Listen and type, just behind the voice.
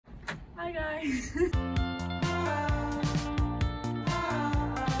Hi guys.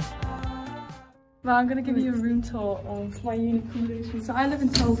 Well, I'm going to give you a room tour of my uni accommodation. So I live in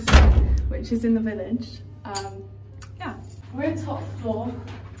Telford, which is in the village. Yeah, we're at top floor,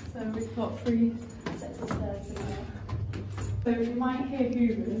 so we've got 3 sets of stairs in there. So you might hear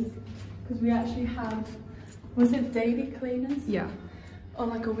hoovers, because we actually have, was it daily cleaners? Yeah. On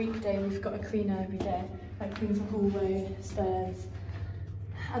like a weekday, we've got a cleaner every day, like cleans the hallway, stairs,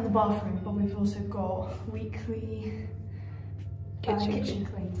 and the bathroom. But we've also got weekly kitchen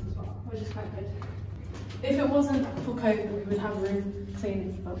cleans as well, which is quite good. If it wasn't for COVID, we would have room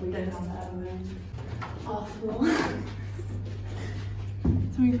cleaning, but we don't have that at the moment. Our floor.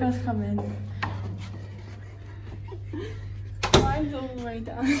 So when we first come in, mine's all the way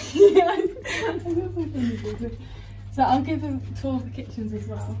down. So I'll give a tour of the kitchens as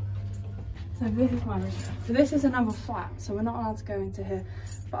well. So this is my room. So this is another flat, so we're not allowed to go into here,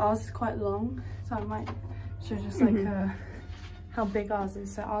 but ours is quite long, so I might show just like how big ours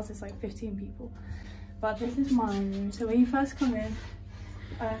is. So ours is like 15 people. But this is my room. So when you first come in,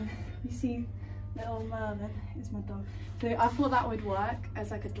 you see little Merlin is my dog. So I thought that would work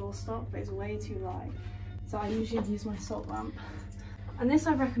as like a doorstop, but it's way too light. So I usually use my salt lamp. And this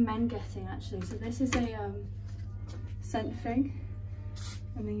I recommend getting actually. So this is a scent thing.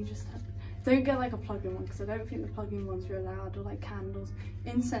 And then you just have, don't get like a plug-in one, because I don't think the plug-in ones are allowed, or like candles.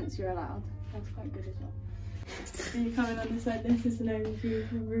 Incense you're allowed. That's quite good as well. So you come in on this side, this is an overview of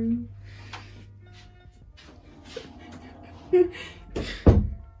the room.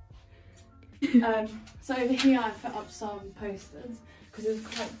 So over here I put up some posters because it was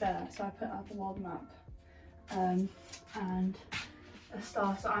quite bare, so I put up a world map and a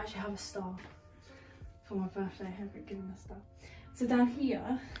star. So I actually have a star for my birthday. I haven't given a star. So down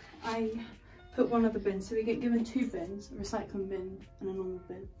here I put one of the bins, so we get given 2 bins, a recycling bin and a normal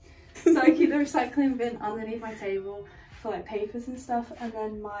bin. So I keep the recycling bin underneath my table for like papers and stuff, and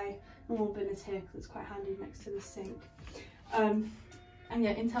then my normal bin is here because it's quite handy next to the sink. And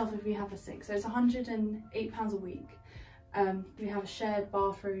yeah, in Telford we have a sink, so it's £108 a week. We have shared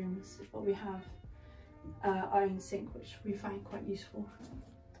bathrooms, but we have our own sink, which we find quite useful.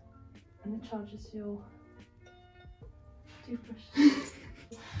 And it charges your toothbrush.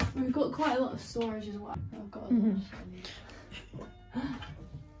 We've got quite a lot of storage as well. I've got a lot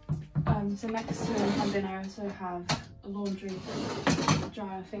of so next to my bin I also have a laundry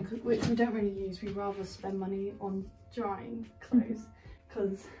dryer thing, which we don't really use. We'd rather spend money on drying clothes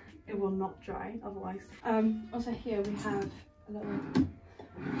because it will not dry otherwise. Also here we have a little,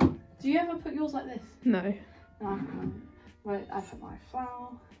 do you ever put yours like this? No. No, right, I put my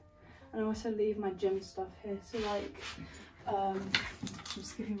flour, and I also leave my gym stuff here, so like I'm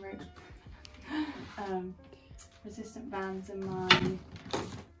skipping rope, resistant bands in my,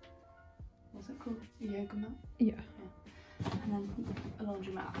 what's it called, a yoga mat? Yeah. And then a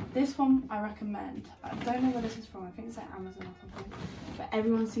laundry mat. This one I recommend. I don't know where this is from, I think it's like Amazon or something, but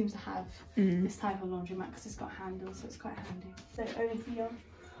everyone seems to have this type of laundry mat because it's got handles, so it's quite handy. So over here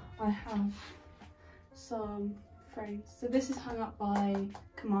I have some frames. So this is hung up by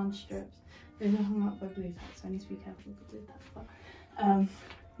command strips. These are hung up by blue tack, so I need to be careful with the blue tack, but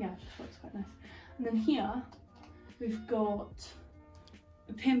yeah, it just looks quite nice. And then here we've got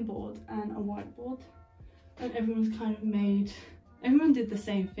a pin board and a whiteboard. And everyone's kind of made, everyone did the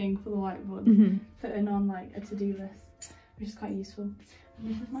same thing for the whiteboard, putting on like a to-do list, which is quite useful. And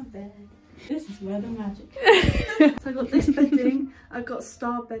this is my bed. This is where the magic is. So I got this bedding, I've got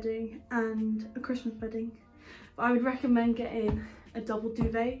star bedding and a Christmas bedding. But I would recommend getting a double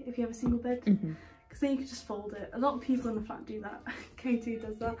duvet if you have a single bed, because then you can just fold it. A lot of people in the flat do that. Katie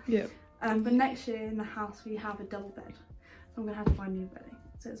does that. Yeah. But next year in the house we have a double bed, so I'm gonna have to buy new bedding.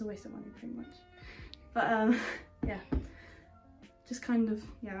 So it's a waste of money pretty much. But yeah, just kind of,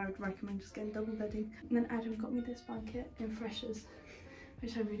 yeah, I would recommend just getting double bedding. And then Adam got me this blanket in Freshers,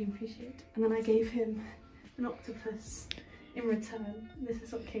 which I really appreciate. And then I gave him an octopus in return. This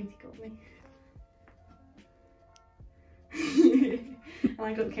is what Katie got me. And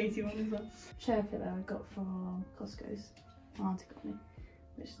I got Katie one as well. Chair pillow I got from Costco's. My auntie got me.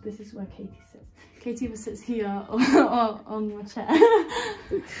 Which, this is where Katie sits. Katie either sits here or on my chair.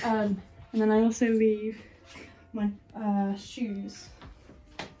 And then I also leave my shoes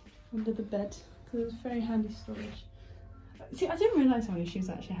under the bed because it's very handy storage. See, I didn't realise how many shoes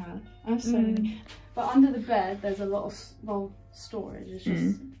I actually had. I have so many. But under the bed there's a lot of, well, storage. It's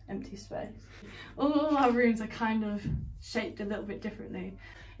just empty space. All our rooms are kind of shaped a little bit differently.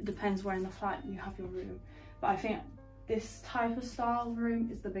 It depends where in the flat you have your room. But I think this type of style room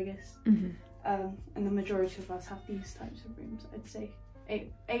is the biggest. And the majority of us have these types of rooms, I'd say.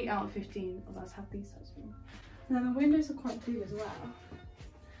 8 out of 15 of us have these types of rooms. And then the windows are quite big as well.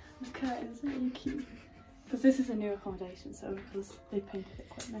 The curtains are really cute. Because this is a new accommodation, so because they painted it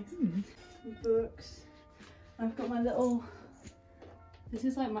quite nice. Some books. I've got my little. This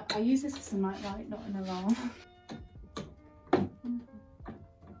is like my. I use this as a night light, not an alarm.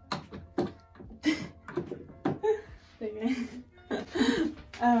 There you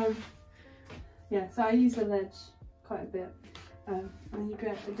go. Yeah, so I use the ledge quite a bit. And then you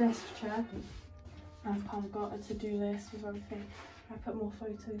get a desk chair. I've kind of got a to-do list with everything. I put more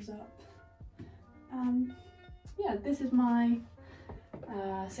photos up. Yeah, this is my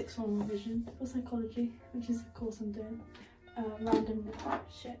sixth form revision for psychology, which is the course I'm doing. Random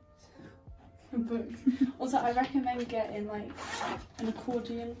shit and books. Also, I recommend getting like an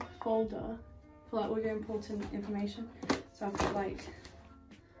accordion folder for like all your important information. So I've got like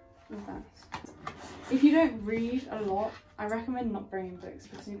all that. If you don't read a lot, I recommend not bringing books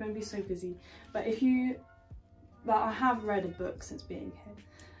because you're going to be so busy. But if you, but I have read a book since being here.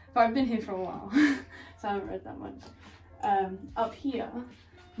 But I've been here for a while, so I haven't read that much. Up here,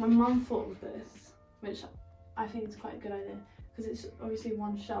 my mum thought of this, which I think is quite a good idea, because it's obviously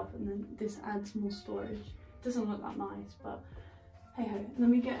one shelf and then this adds more storage. It doesn't look that nice, but hey ho. And then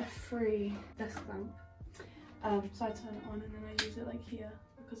we get a free desk lamp. So I turn it on and then I use it like here,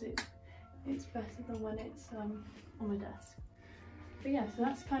 because it's better than when it's on my desk. But yeah, so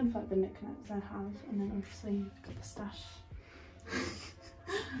that's kind of like the knickknacks I have, and then obviously you've got the stash.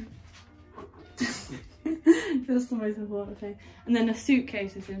 That's the most important thing. And then a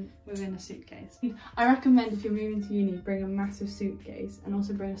suitcase is within a suitcase. I recommend if you're moving to uni, bring a massive suitcase and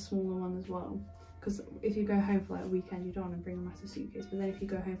also bring a smaller one as well. Because if you go home for like a weekend, you don't want to bring a massive suitcase. But then if you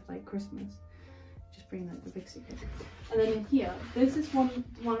go home for like Christmas, just bring like the big suitcase. And then in here, this is one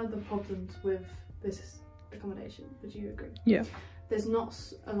of the problems with this accommodation. Would you agree? Yeah. There's not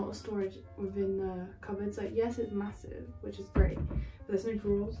a lot of storage within the cupboards. Like, yes, it's massive, which is great, but there's no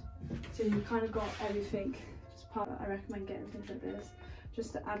drawers. So you've kind of got everything. Just part. I recommend getting things like this,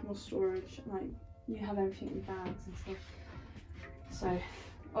 just to add more storage. Like, you have everything in bags and stuff. So,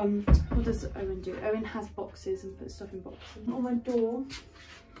 what does Owen do? Owen has boxes and puts stuff in boxes. On my door,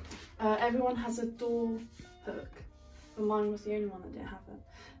 everyone has a door hook, but mine was the only one that didn't have it.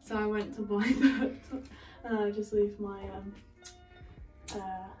 So I went to buy the hook, and I just leave my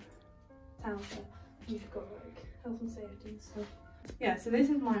towels there. You've got like health and safety and stuff. Yeah, so this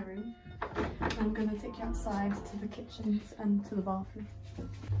is my room. I'm gonna take you outside to the kitchens and to the bathroom.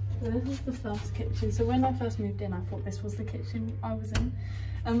 So this is the first kitchen. So when I first moved in, I thought this was the kitchen I was in.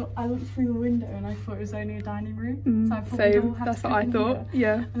 And I looked through the window and I thought it was only a dining room. So I thought we'd all have that's to what I in thought. Here.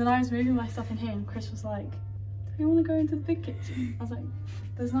 Yeah. And then I was moving my stuff in here and Chris was like, do you want to go into the big kitchen? I was like,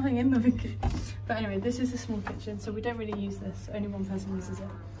 there's nothing in the big kitchen. But anyway, this is a small kitchen, so we don't really use this. Only one person uses it.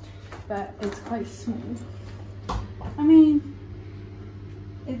 But it's quite small. I mean,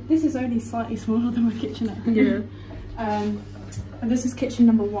 this is only slightly smaller than my kitchen at home. Yeah. And this is kitchen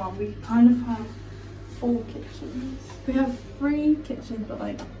number 1. We kind of have 4 kitchens. We have 3 kitchens, but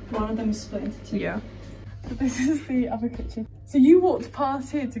like one of them is split into 2. Yeah. But this is the other kitchen. So you walked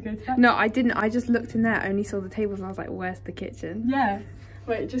past here to go to that? No, I didn't. I just looked in there, only saw the tables, and I was like, where's the kitchen? Yeah.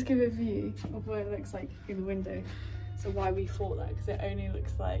 Wait, just give a view of what it looks like through the window. So why we thought that, because it only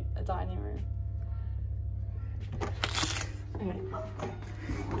looks like a dining room. Okay.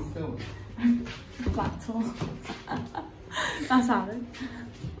 Flat tour. That's Alan.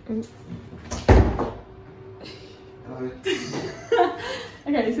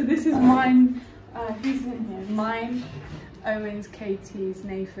 Okay, so this is mine. Who's in here? Mine, Owen's, Katie's,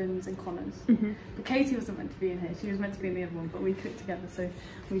 Nathan's and Connor's. But Katie wasn't meant to be in here. She was meant to be in the other one, but we cooked together, so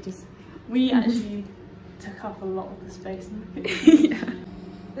we actually took up a lot of the space in the kitchen. Yeah.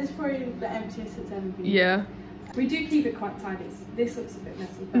 This is probably the emptiest it's ever been. Yeah. We do keep it quite tidy. This looks a bit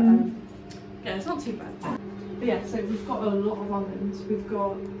messy, but yeah, it's not too bad. But yeah, so we've got a lot of ovens. We've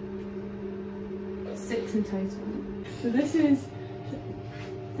got 6 in total. So this is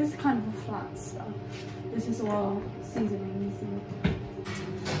kind of a flat stuff. This is all seasonings and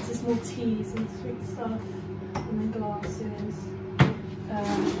this is more teas and sweet stuff, and then glasses.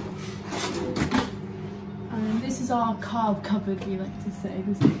 And this is our carb cupboard, we like to say.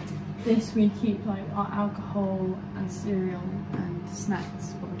 This we keep like our alcohol and cereal and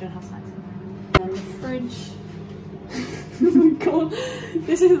snacks, but we don't have snacks in there. And the fridge. Oh my god,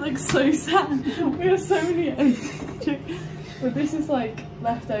 this is like so sad. We have so many empty. But this is like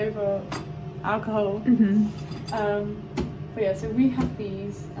leftover alcohol. But yeah, so we have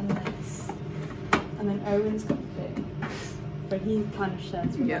these and this, and then Owen's got a bit, but he kind of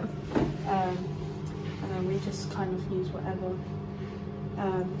shares with us. And then we just kind of use whatever. And then this is our carb cupboard, we like to say. We keep like our alcohol and cereal and snacks, but we don't have snacks in there. And the fridge. We have so many empty. But this is like leftover alcohol. So we have these and then Owen's got a bit, but he kind of shares with us. And then we just kind of use whatever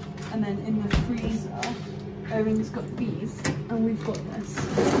And then in the freezer, Owen's got these, and we've got this,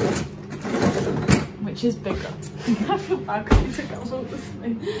 which is bigger. I feel bad because we took out all this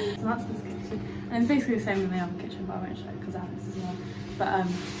thing. So that's this kitchen. And it's basically the same in the other kitchen, but I won't show it because Alex is there. But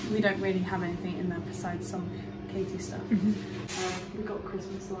we don't really have anything in there besides some Katie stuff. We've got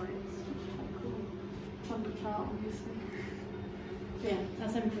Christmas lights, which is quite cool. Fun to chart, obviously. But yeah,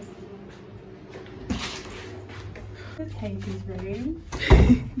 that's everything. This is Katie's room.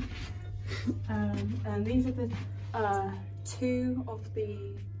 And these are the two of the,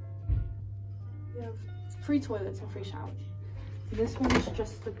 we have 3 toilets and 3 showers. So this one is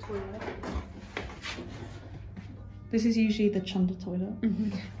just the toilet. This is usually the chunder toilet.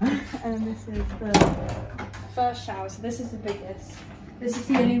 And this is the first shower, so this is the biggest. This is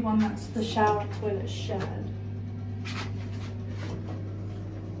the only one that's the shower and toilet shared.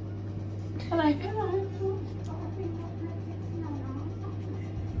 Hello. Hello.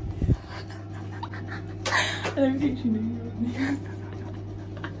 I don't think she knew you were here.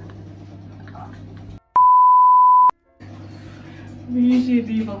 We usually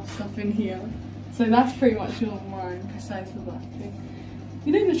leave our stuff in here. So that's pretty much all mine, besides the black thing.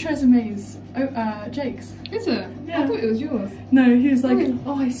 You know the Tresume's Jake's? Is it? Yeah. I thought it was yours. No, he was like,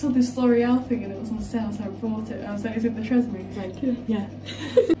 oh, I saw this L'Oreal thing and it was on sale, so I bought it. And I was like, is it the Tresemme? He's like, yeah.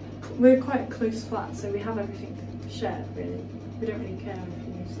 We're quite a close flat, so we have everything shared, really. We don't really care if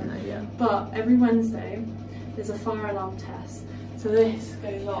you use that. Yeah. But every Wednesday, there's a fire alarm test. So this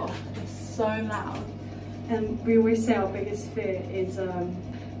goes off. It's so loud. And we always say our biggest fear is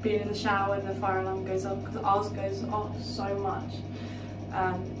being in the shower and the fire alarm goes off, because ours goes off so much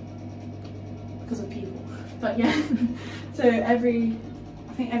because of people. But yeah, so I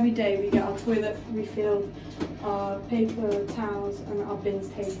think every day we get our toilet refilled, our paper towels and our bins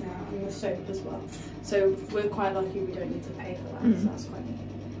taken out, and the soap as well. So we're quite lucky we don't need to pay for that, so that's quite,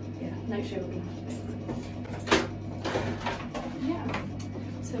 yeah, next year we're going to have to pay for it. Yeah,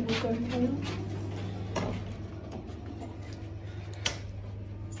 so we'll go carry on.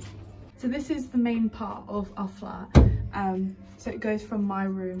 So this is the main part of our flat. So it goes from my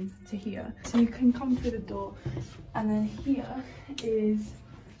room to here. So you can come through the door, and then here is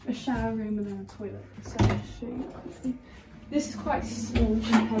a shower room and then a toilet. So I'll show you quickly. This is quite small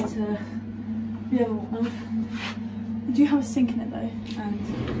compared to the other one. We do have a sink in it though,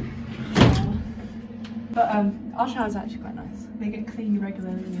 and our shower is actually quite nice. They get cleaned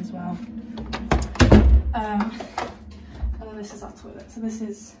regularly as well. And then this is our toilet. So this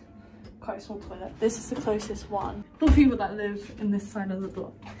is quite a small toilet. This is the closest one for people that live in this side of the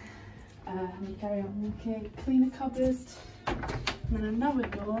block. And carry on. Okay, clean a cupboard, and then another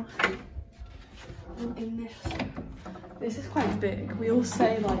door. And in this is quite big. We all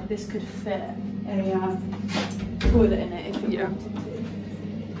say like this could fit a toilet in it if you wanted to.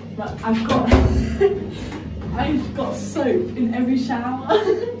 But I've got soap in every shower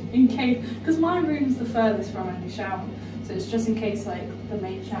in case, because my room's the furthest from any shower. So it's just in case like the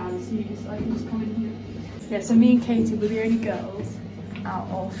main shower is used, I can just come in here. Yeah, so me and Katie were the only girls out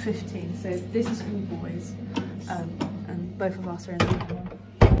of 15. So this is all boys, and both of us are in the other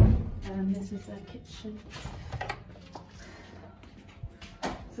one. And this is the kitchen.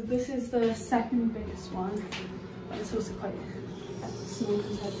 So this is the second biggest one, but it's also quite small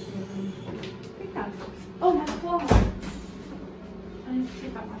compared to the other one. Oh, my flower! I need to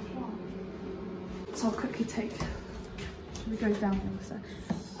take out my flower. So I'll quickly take. We go down also.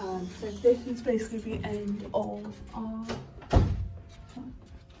 So this is basically the end of our.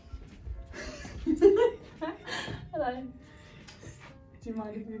 Hello. Do you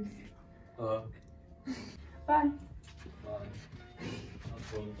mind if we? Hello. Bye. Bye.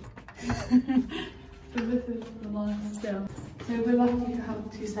 So this is the last stair. So we're lucky to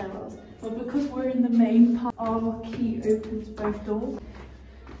have 2 stairwells, but because we're in the main part, our key opens both doors.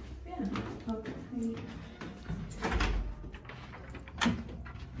 Yeah. Okay.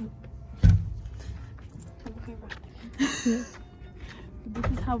 This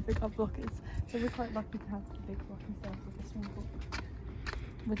is how big our block is. So we're quite lucky to have a big block instead of a small block.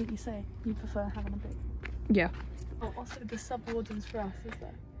 What did you say? You prefer having a big? Yeah. Oh, also the subwardens for us, is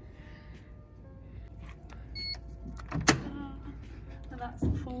there? And that's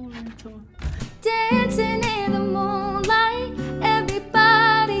the full room tour. Dancing in the morning.